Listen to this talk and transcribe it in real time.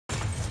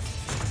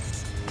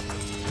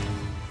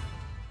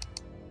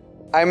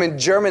I'm in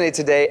Germany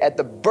today at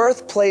the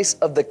birthplace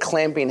of the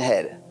clamping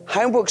head.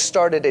 Hainbuch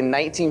started in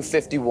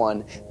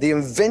 1951, the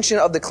invention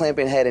of the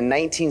clamping head in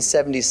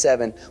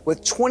 1977,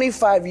 with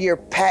 25-year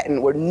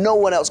patent where no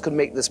one else could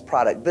make this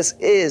product. This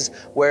is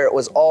where it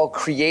was all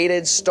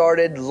created,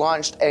 started,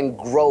 launched, and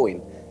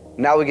growing.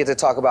 Now we get to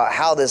talk about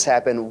how this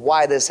happened,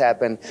 why this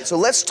happened. So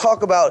let's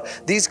talk about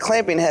these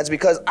clamping heads,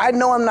 because I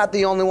know I'm not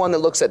the only one that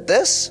looks at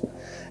this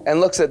and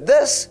looks at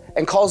this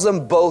and calls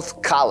them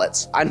both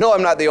collets. I know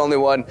I'm not the only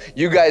one,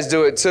 you guys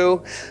do it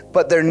too,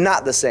 but they're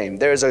not the same.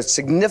 There's a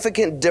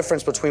significant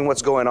difference between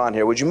what's going on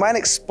here. Would you mind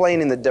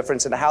explaining the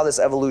difference and how this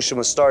evolution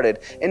was started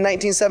in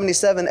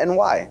 1977 and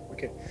why?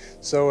 Okay,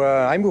 so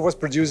Hainbuch was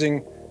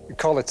producing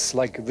collets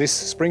like this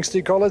spring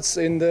steel collets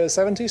in the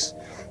 70s,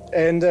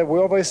 and we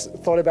always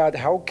thought about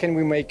how can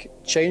we make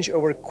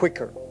changeover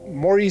quicker,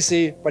 more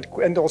easy,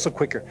 and also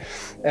quicker.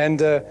 And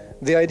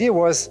the idea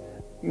was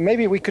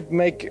maybe we could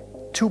make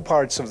two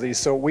parts of these.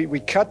 So we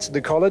cut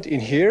the collet in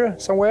here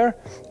somewhere,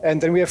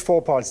 and then we have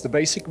four parts: the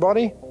basic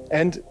body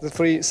and the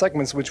three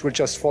segments which will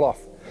just fall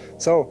off.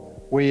 So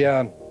we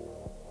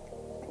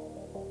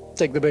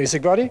take the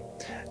basic body,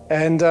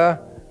 and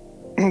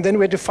then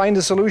we had to find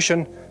a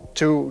solution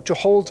to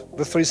hold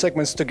the three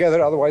segments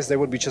together, otherwise they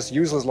would be just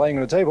useless lying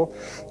on the table.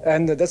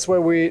 And that's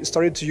where we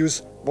started to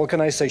use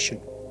vulcanization.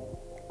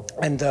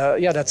 And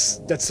yeah, that's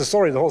the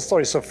story, the whole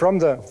story. So from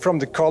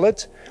the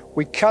collet,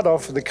 we cut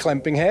off the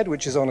clamping head,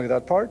 which is only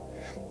that part,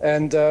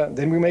 and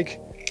then we make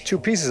two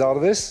pieces out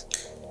of this.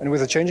 And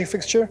with a changing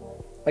fixture,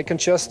 I can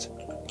just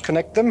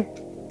connect them,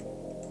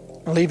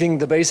 leaving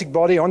the basic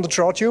body on the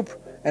draw tube,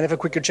 and have a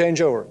quicker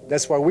changeover.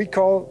 That's why we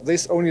call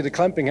this only the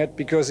clamping head,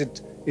 because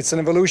it's an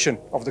evolution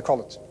of the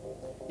collet.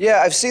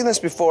 Yeah, I've seen this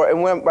before,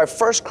 and when my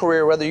first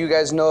career, whether you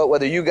guys know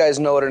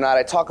it or not,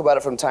 I talk about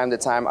it from time to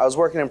time. I was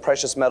working in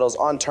precious metals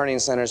on turning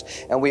centers,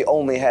 and we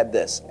only had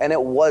this, and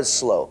it was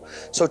slow.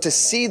 So to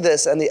see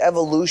this and the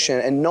evolution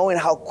and knowing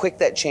how quick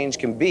that change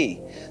can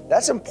be,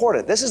 that's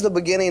important. This is the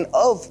beginning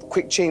of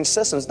quick change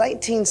systems,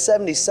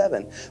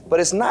 1977, but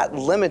it's not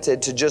limited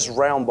to just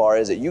round bar,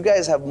 is it? You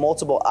guys have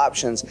multiple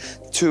options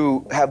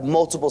to have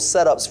multiple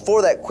setups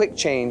for that quick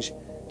change,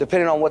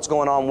 depending on what's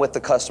going on with the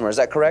customer. Is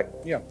that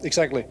correct? Yeah,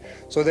 exactly.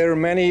 So there are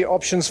many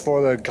options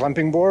for the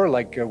clamping bore,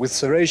 like with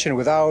serration,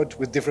 without,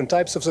 with different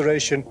types of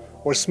serration,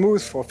 or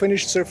smooth for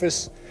finished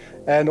surface,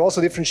 and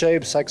also different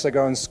shapes,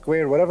 hexagon,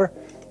 square, whatever.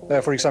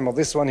 For example,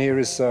 this one here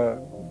is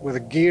with a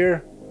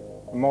gear,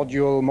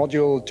 module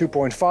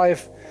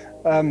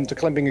 2.5, to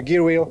clamping a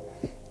gear wheel.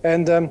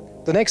 And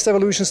the next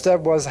evolution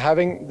step was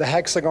having the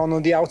hexagon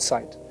on the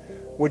outside,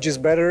 which is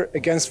better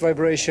against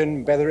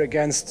vibration, better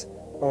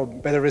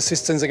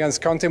resistance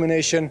against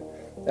contamination.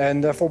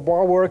 And for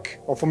bar work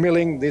or for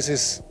milling, this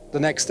is the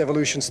next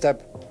evolution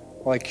step,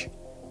 like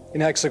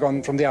in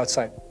hexagon from the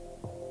outside.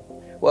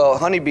 Well,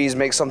 honeybees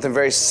make something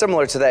very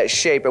similar to that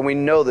shape, and we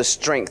know the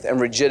strength and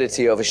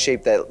rigidity of a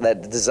shape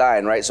that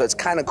design, right? So it's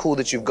kind of cool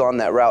that you've gone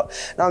that route.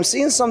 Now I'm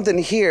seeing something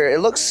here. It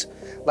looks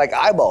like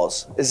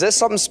eyeballs. Is this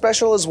something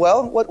special as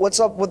well? What's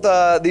up with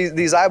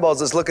these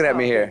eyeballs that's looking at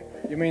me here?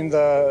 You mean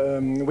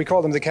we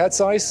call them the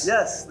cat's eyes?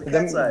 Yes, the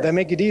cat's eyes. They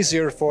make it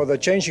easier for the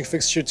changing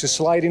fixture to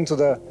slide into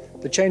the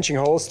changing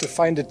holes to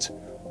find it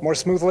more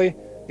smoothly.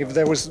 If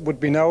there would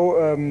be no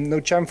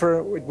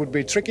chamfer, it would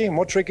be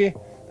more tricky,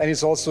 and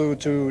it's also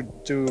to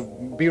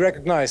be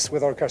recognized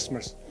with our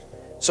customers.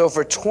 So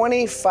for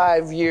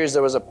 25 years,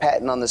 there was a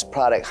patent on this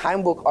product.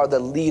 Hainbuch are the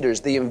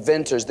leaders, the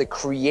inventors, the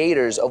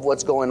creators of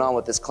what's going on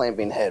with this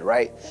clamping head,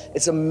 right?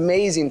 It's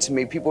amazing to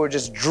me. People are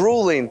just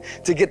drooling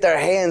to get their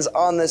hands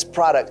on this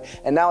product,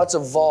 and now it's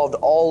evolved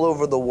all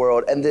over the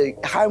world. And the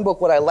Hainbuch,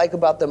 what I like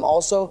about them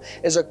also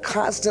is they're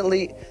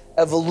constantly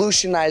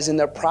evolutionizing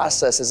their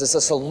processes. It's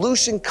a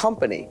solution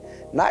company,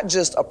 not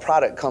just a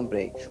product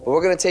company. But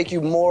we're gonna take you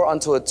more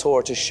onto a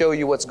tour to show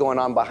you what's going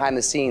on behind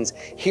the scenes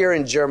here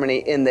in Germany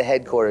in the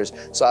headquarters.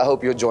 So I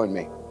hope you'll join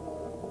me.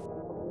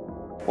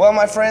 Well,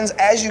 my friends,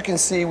 as you can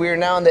see, we are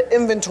now in the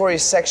inventory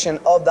section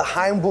of the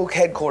Hainbuch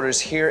headquarters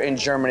here in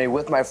Germany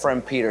with my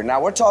friend Peter. Now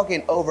we're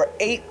talking over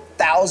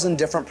 8,000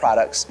 different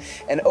products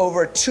and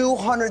over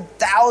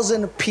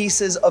 200,000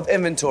 pieces of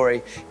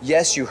inventory.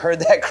 Yes, you heard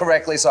that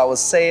correctly, so I will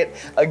say it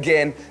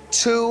again,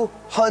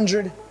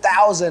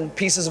 200,000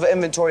 pieces of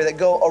inventory that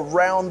go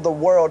around the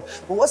world.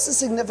 But what's the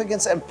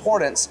significance and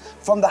importance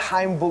from the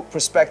Hainbuch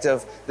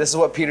perspective? This is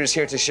what Peter's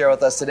here to share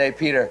with us today.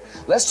 Peter,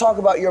 let's talk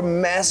about your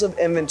massive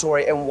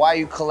inventory and why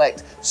you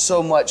collect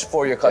so much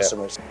for your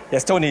customers. Yeah.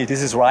 Yes, Tony,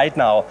 this is right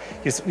now.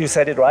 You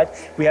said it right.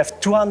 We have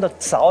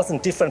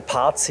 200,000 different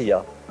parts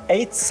here.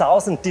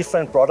 8,000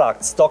 different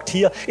products stocked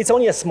here. It's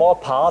only a small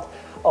part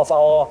of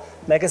our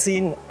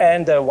magazine.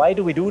 And why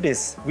do we do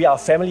this? We are a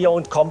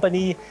family-owned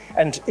company,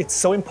 and it's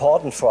so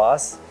important for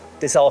us.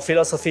 This is our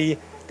philosophy,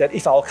 that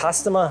if our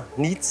customer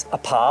needs a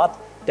part,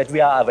 that we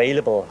are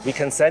available. We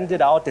can send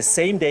it out the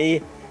same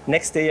day,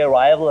 next day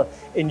arrival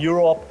in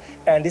Europe.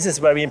 And this is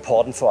very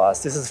important for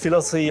us. This is the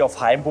philosophy of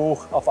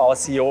Hainbuch, of our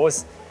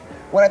CEOs.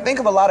 When I think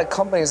of a lot of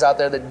companies out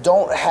there that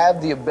don't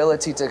have the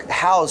ability to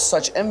house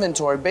such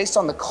inventory based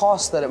on the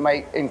cost that it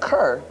might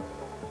incur,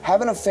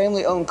 having a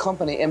family-owned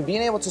company and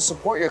being able to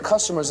support your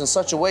customers in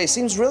such a way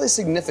seems really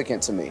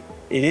significant to me.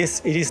 It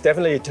is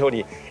definitely,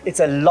 Tony. It's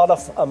a lot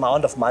of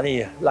amount of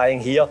money lying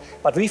here,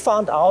 but we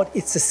found out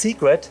it's a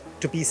secret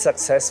to be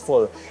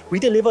successful. We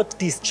delivered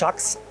these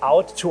chucks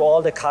out to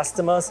all the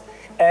customers,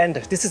 and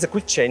this is a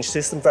quick change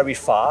system, very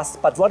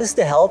fast. But what is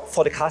the help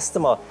for the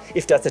customer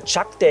if there's a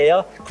chuck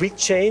there, quick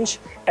change,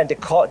 and the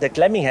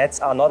clamping heads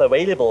are not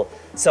available?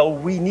 So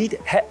we need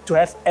to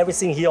have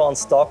everything here on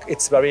stock.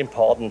 It's very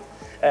important.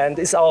 And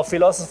it's our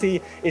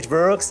philosophy, it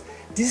works.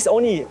 This is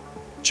only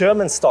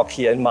German stock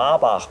here in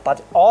Marbach,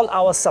 but all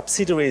our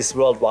subsidiaries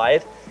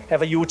worldwide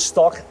have a huge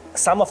stock.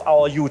 Some of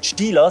our huge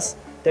dealers,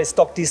 they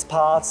stock these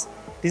parts.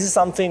 This is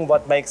something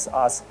what makes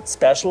us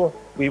special.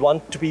 We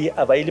want to be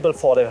available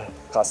for the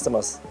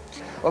customers.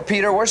 Well,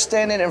 Peter, we're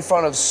standing in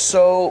front of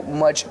so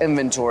much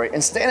inventory.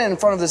 And standing in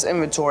front of this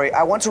inventory,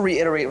 I want to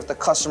reiterate with the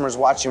customers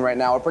watching right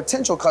now, or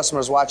potential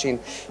customers watching,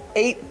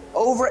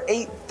 over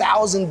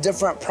 8,000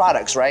 different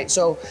products, right?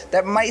 So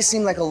that might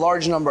seem like a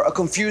large number, a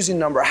confusing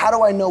number. How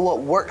do I know what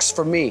works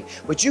for me?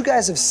 But you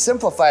guys have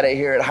simplified it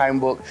here at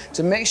Hainbuch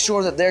to make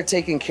sure that they're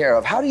taken care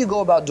of. How do you go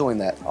about doing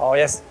that? Oh,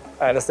 yes.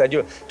 I understand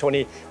you,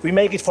 Tony. We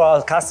make it for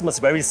our customers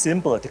very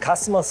simple. The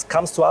customers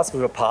comes to us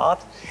with a part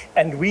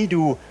and we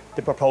do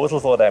the proposal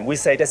for them. We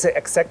say that's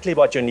exactly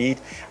what you need.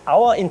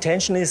 Our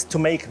intention is to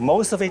make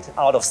most of it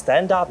out of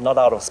standard, not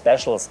out of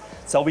specials.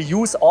 So we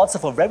use also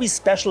for very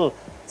special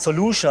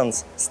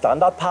solutions,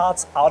 standard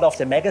parts out of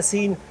the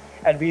magazine,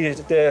 and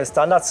the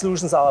standard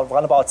solutions are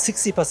around about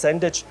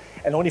 60%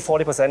 and only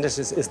 40%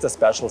 is the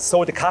special.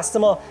 So the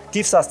customer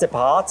gives us the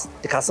parts,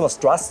 the customers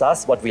trust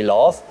us, what we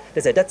love. They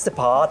say, that's the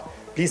part,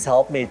 please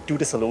help me do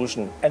the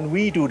solution. And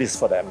we do this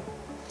for them.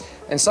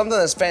 And something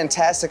that's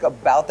fantastic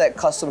about that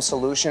custom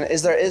solution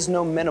is there is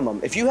no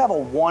minimum. If you have a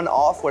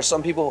one-off, where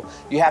some people,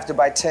 you have to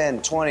buy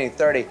 10, 20,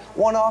 30,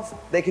 one-off,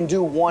 they can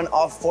do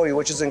one-off for you,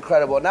 which is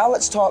incredible. Now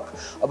let's talk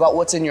about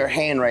what's in your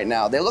hand right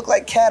now. They look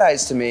like cat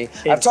eyes to me.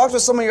 I've talked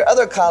with some of your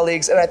other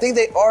colleagues, and I think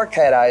they are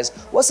cat eyes.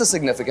 What's the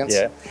significance?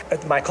 Yeah.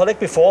 My colleague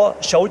before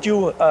showed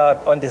you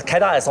on the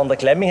cat eyes on the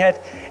clamping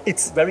head.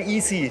 It's very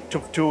easy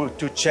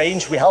to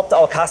change. We helped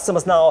our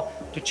customers now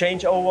to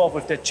change over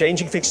with the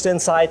changing fixture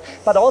inside,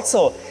 but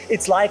also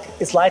it's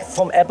like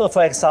from Apple,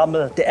 for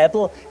example, the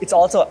Apple, it's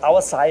also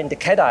our sign, the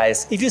cat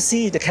eyes. If you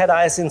see the cat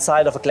eyes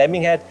inside of a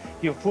clamping head,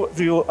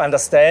 you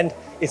understand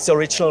it's the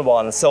original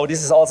one. So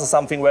this is also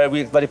something where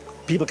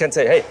people can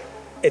say, hey,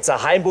 it's a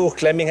Hainbuch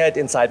clamping head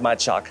inside my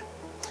chuck.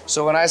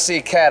 So when I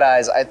see cat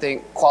eyes, I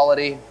think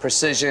quality,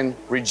 precision,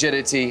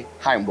 rigidity,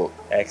 Hainbuch.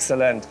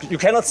 Excellent. You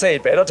cannot say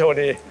it better,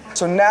 Tony.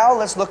 So now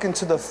let's look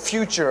into the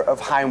future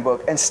of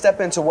Hainbuch and step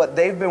into what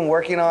they've been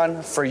working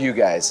on for you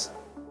guys.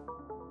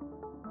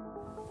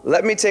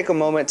 Let me take a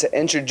moment to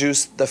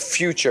introduce the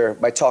future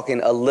by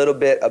talking a little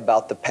bit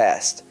about the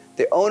past.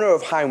 The owner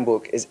of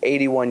Hainbuch is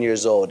 81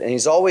 years old, and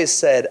he's always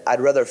said,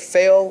 I'd rather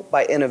fail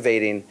by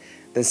innovating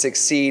than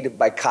succeed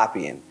by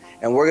copying.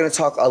 And we're going to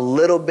talk a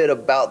little bit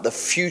about the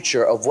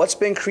future of what's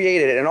been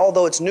created. And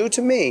although it's new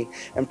to me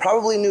and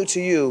probably new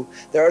to you,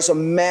 there are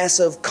some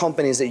massive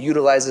companies that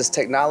utilize this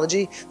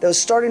technology that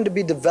was starting to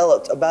be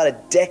developed about a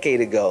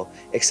decade ago,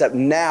 except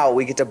now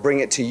we get to bring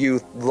it to you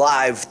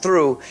live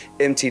through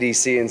MTD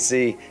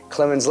CNC.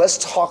 Clemens, let's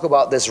talk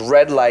about this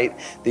red light,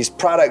 these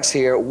products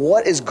here.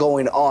 What is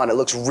going on? It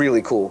looks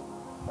really cool.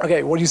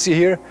 Okay, what you see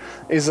here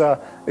is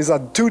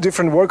two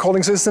different work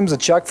holding systems, a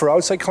chuck for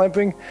outside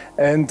clamping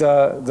and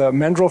the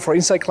mandrel for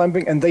inside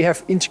clamping, and they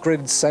have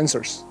integrated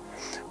sensors,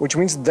 which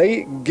means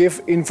they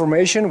give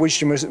information which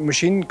the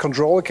machine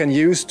controller can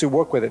use to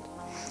work with it.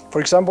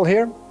 For example,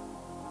 here,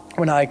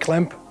 when I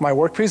clamp my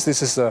workpiece,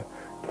 this is a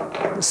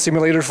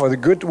simulator for the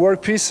good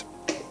workpiece.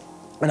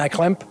 When I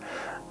clamp,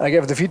 I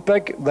give the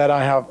feedback that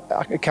I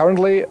have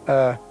currently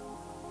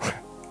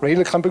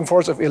radial clamping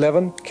force of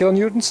 11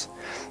 kilonewtons,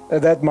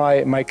 that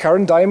my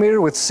current diameter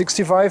with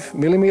 65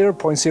 millimeter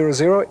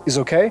 0.00 is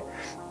okay,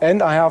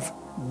 and I have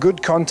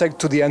good contact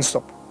to the end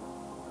stop.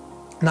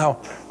 Now,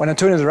 when I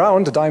turn it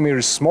around, the diameter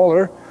is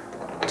smaller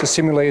to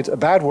simulate a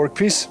bad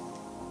workpiece,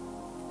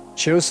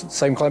 shows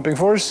same clamping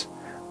force,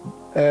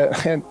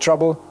 and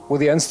trouble with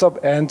the end stop,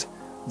 and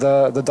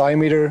the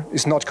diameter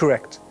is not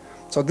correct.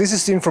 So this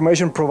is the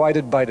information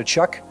provided by the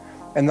chuck,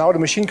 and now the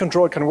machine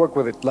controller can work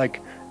with it, like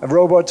a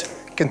robot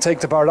can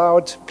take the part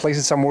out, place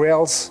it somewhere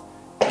else,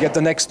 get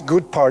the next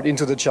good part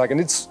into the chuck, and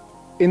it's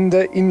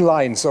in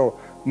line, so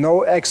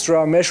no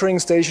extra measuring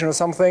station or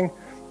something,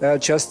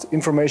 just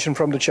information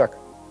from the chuck.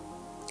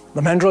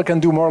 The mandrel can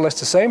do more or less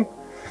the same.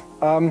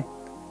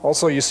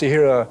 Also, you see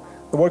here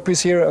the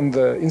workpiece here, and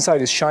the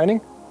inside is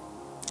shining,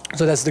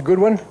 so that's the good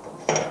one.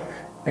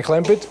 I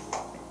clamp it.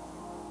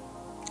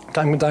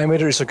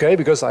 Diameter is okay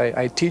because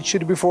I teach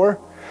it before,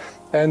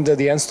 and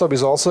the end stop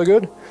is also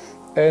good,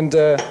 and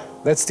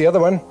that's the other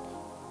one.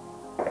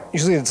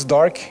 Usually it's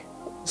dark,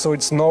 so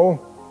it's no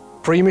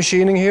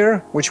pre-machining here,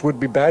 which would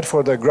be bad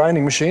for the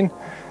grinding machine.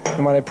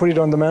 And when I put it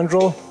on the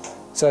mandrel,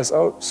 it says,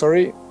 oh,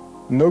 sorry,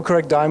 no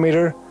correct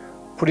diameter,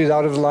 put it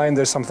out of the line,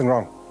 there's something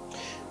wrong.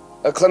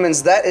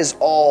 Clemens, that is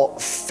all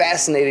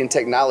fascinating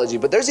technology,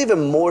 but there's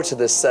even more to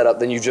this setup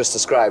than you just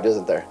described,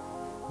 isn't there?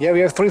 Yeah, we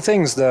have three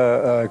things: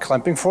 the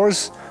clamping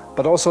force,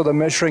 but also the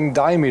measuring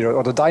diameter,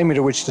 or the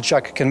diameter which the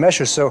chuck can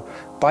measure. So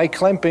by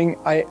clamping,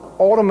 I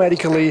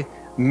automatically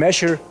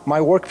measure my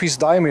workpiece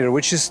diameter,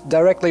 which is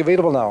directly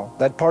available now.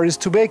 That part is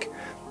too big,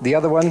 the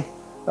other one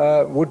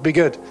would be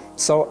good.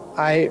 So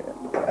I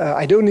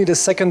don't need a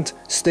second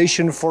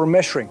station for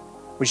measuring,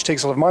 which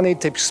takes a lot of money,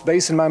 takes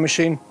space in my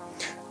machine.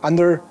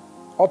 Under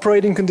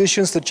operating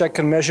conditions, the chuck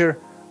can measure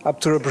up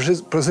to a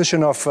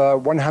precision of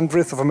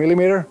 1/100th of a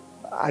millimeter.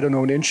 I don't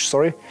know, an inch,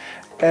 sorry.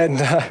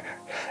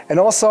 And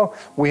also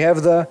we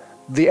have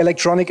the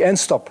electronic end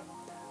stop,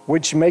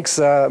 which makes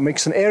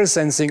an air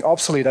sensing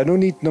obsolete. I don't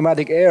need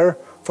pneumatic air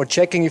for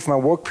checking if my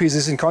workpiece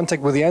is in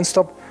contact with the end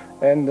stop.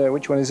 And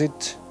which one is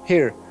it?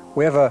 Here.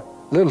 We have a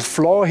little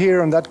flaw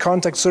here on that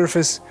contact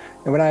surface,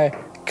 and when I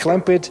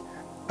clamp it,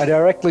 I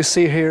directly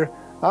see here,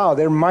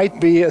 there might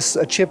be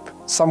a chip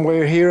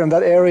somewhere here in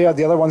that area.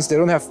 The other ones, they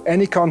don't have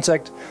any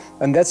contact,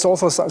 and that's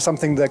also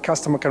something the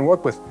customer can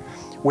work with.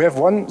 We have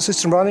one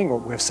system running, or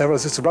we have several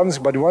systems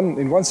running, but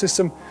in one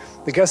system,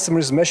 the customer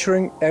is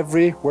measuring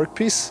every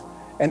workpiece,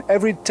 and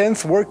every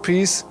 10th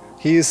workpiece,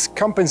 he is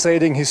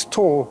compensating his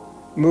tool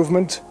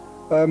movement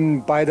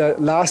by the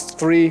last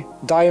 3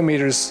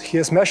 diameters he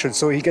has measured.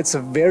 So he gets a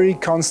very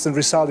constant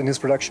result in his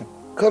production.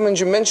 Clemens,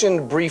 you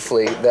mentioned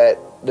briefly that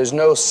there's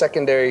no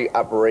secondary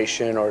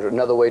operation or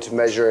another way to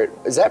measure it.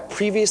 Is that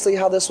previously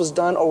how this was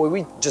done, or were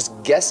we just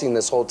guessing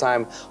this whole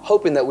time,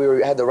 hoping that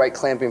we had the right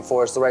clamping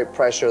force, the right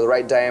pressure, the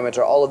right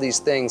diameter, all of these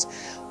things?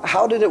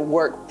 How did it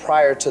work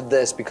prior to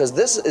this? Because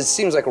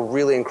seems like a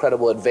really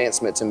incredible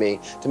advancement to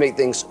me to make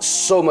things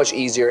so much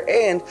easier,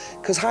 and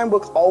because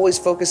Hainbuch always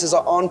focuses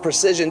on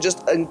precision,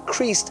 just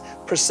increased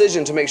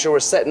precision to make sure we're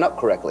setting up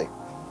correctly.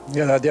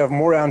 Yeah, there are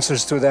more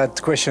answers to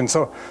that question.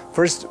 So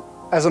first,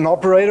 as an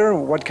operator,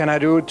 what can I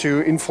do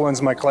to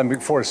influence my clamping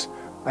force?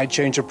 I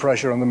change the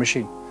pressure on the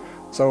machine.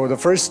 So the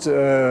first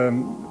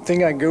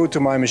thing, I go to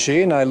my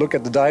machine, I look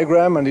at the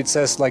diagram, and it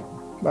says, like,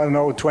 I don't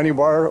know, 20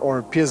 bar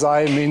or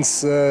PSI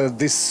means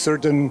this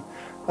certain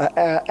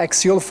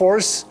axial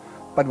force.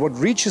 But what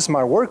reaches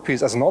my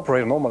workpiece as an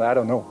operator, normally I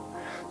don't know.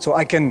 So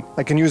I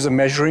can use a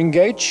measuring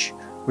gauge.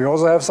 We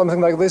also have something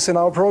like this in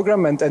our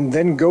program, and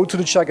then go to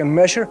the chuck and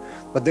measure.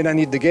 But then I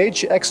need the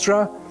gauge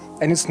extra,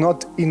 and it's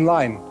not in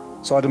line.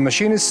 So the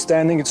machine is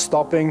standing, it's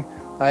stopping.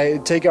 I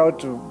take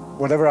out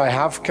whatever I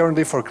have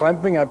currently for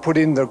clamping. I put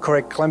in the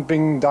correct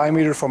clamping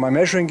diameter for my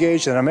measuring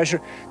gauge, and I measure.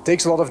 It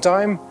takes a lot of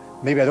time.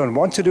 Maybe I don't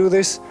want to do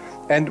this.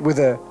 And with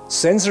a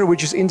sensor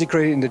which is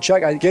integrated in the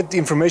chuck, I get the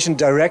information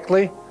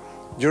directly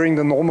during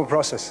the normal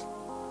process.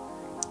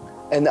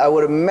 And I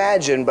would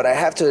imagine, but I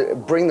have to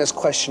bring this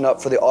question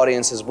up for the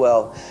audience as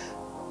well.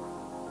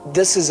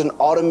 This is an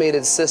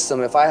automated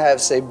system. If I have,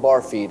 say,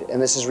 bar feed,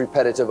 and this is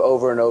repetitive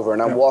over and over,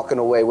 and I'm walking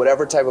away,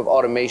 whatever type of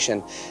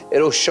automation,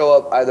 it'll show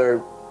up either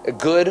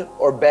good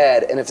or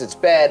bad. And if it's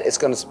bad, it's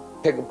going to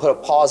put a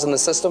pause in the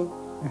system.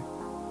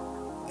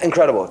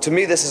 Incredible. To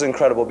me, this is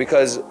incredible,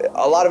 because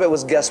a lot of it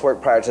was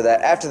guesswork prior to that.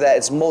 After that,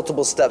 it's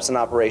multiple steps in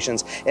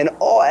operations. In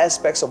all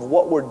aspects of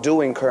what we're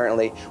doing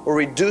currently, we're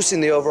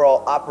reducing the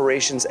overall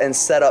operations and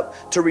setup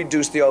to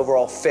reduce the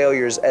overall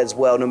failures as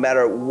well, no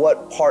matter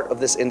what part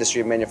of this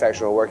industry of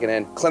manufacturing we're working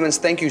in. Clemens,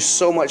 thank you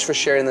so much for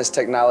sharing this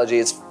technology.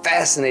 It's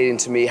fascinating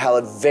to me how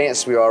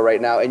advanced we are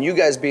right now, and you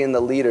guys being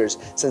the leaders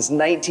since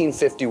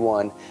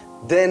 1951.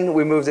 Then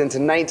we moved into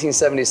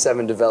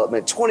 1977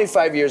 development,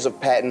 25 years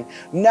of patent.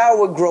 Now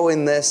we're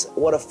growing this.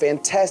 What a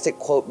fantastic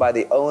quote by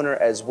the owner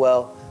as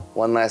well.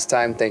 One last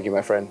time, thank you,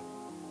 my friend.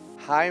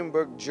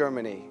 Hainbuch,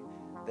 Germany,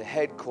 the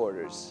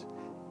headquarters,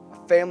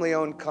 a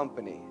family-owned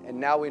company. And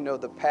now we know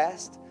the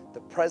past,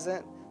 the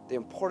present, the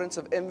importance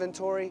of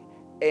inventory,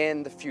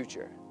 and the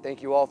future.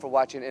 Thank you all for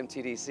watching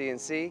MTD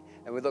CNC,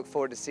 and we look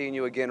forward to seeing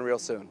you again real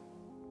soon.